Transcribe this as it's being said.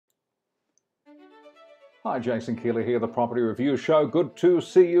Hi, Jason Keeley here, the Property Review Show. Good to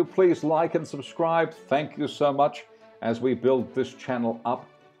see you. Please like and subscribe. Thank you so much as we build this channel up.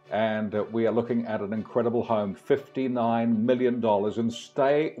 And we are looking at an incredible home, $59 million. And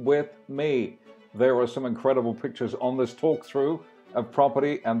stay with me. There are some incredible pictures on this talk through of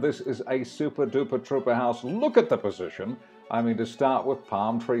property. And this is a super duper trooper house. Look at the position. I mean, to start with,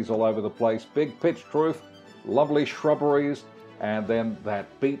 palm trees all over the place, big pitched roof, lovely shrubberies, and then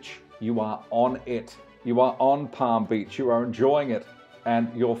that beach. You are on it. You are on Palm Beach, you are enjoying it,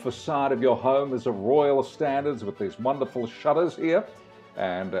 and your facade of your home is of royal standards with these wonderful shutters here,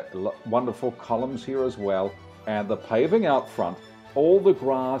 and wonderful columns here as well, and the paving out front. All the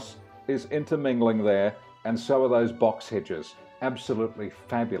grass is intermingling there, and so are those box hedges. Absolutely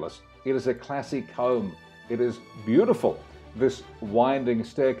fabulous. It is a classic home. It is beautiful. This winding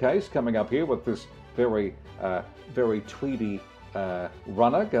staircase coming up here with this very tweedy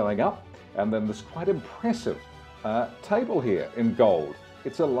runner going up. And then this quite impressive table here in gold.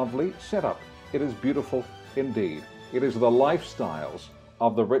 It's a lovely setup. It is beautiful indeed. It is the lifestyles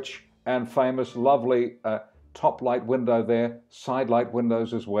of the rich and famous. Lovely top light window there, side light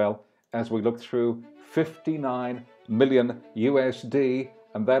windows as well, as we look through 59 million USD.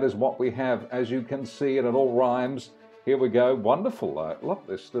 And that is what we have. As you can see, and it all rhymes. Here we go. Wonderful. Love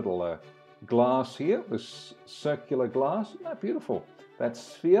this little glass here, this circular glass. Isn't that beautiful? That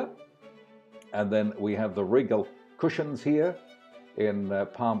sphere. And then we have the regal cushions here in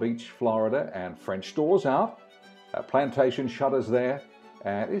Palm Beach, Florida, and French doors out. Plantation shutters there.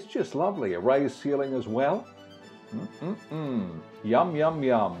 And it's just lovely. A raised ceiling as well. Yum, yum,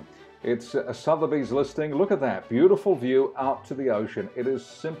 yum. It's a Sotheby's listing. Look at that. Beautiful view out to the ocean. It is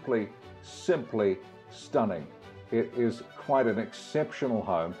simply stunning. It is quite an exceptional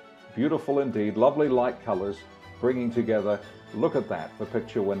home. Beautiful indeed. Lovely light colors bringing together. Look at that, the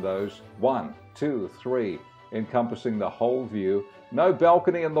picture windows. 1, 2, 3, encompassing the whole view. No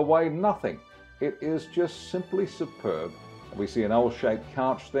balcony in the way, nothing. It is just simply superb. We see an L-shaped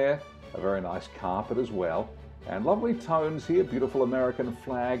couch there, a very nice carpet as well, and lovely tones here. Beautiful American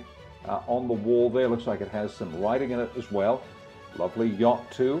flag on the wall there. Looks like it has some writing in it as well. Lovely yacht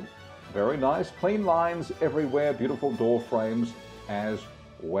too. Very nice. Clean lines everywhere. Beautiful door frames as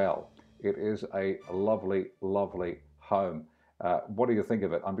well. It is a lovely, lovely home. What do you think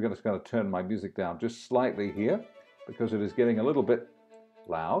of it? I'm just going to turn my music down just slightly here because it is getting a little bit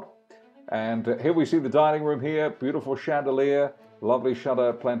loud. And here we see the dining room here, beautiful chandelier, lovely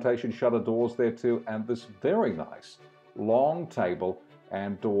shutter, plantation shutter doors there too, and this very nice long table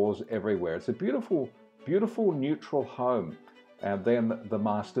and doors everywhere. It's a beautiful, beautiful neutral home. And then the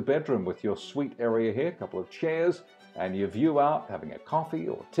master bedroom with your suite area here, a couple of chairs, and your view out, having a coffee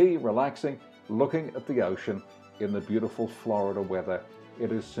or tea, relaxing, looking at the ocean in the beautiful Florida weather.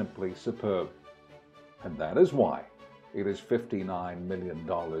 It is simply superb. And that is why it is $59 million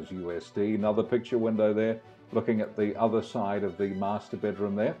USD. Another picture window there, looking at the other side of the master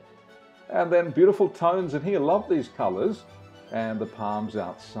bedroom there. And then beautiful tones in here. Love these colors. And the palms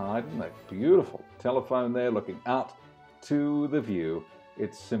outside, and that beautiful telephone there looking out to the view.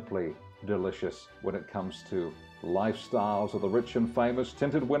 It's simply delicious when it comes to lifestyles of the rich and famous.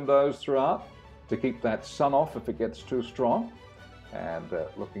 Tinted windows throughout to keep that sun off if it gets too strong, and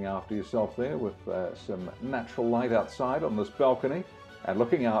looking after yourself there with some natural light outside on this balcony and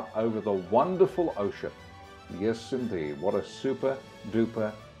looking out over the wonderful ocean. Yes indeed, what a super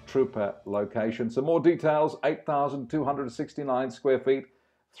duper trooper location. Some more details: 8,269 square feet,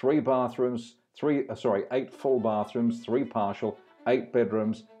 8 full bathrooms, 3 partial, 8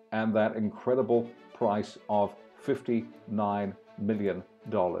 bedrooms, and that incredible price of $59 million.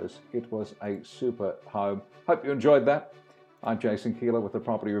 It was a super home. Hope you enjoyed that. I'm Jason Keeler with the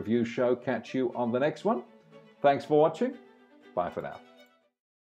Property Review Show. Catch you on the next one. Thanks for watching. Bye for now.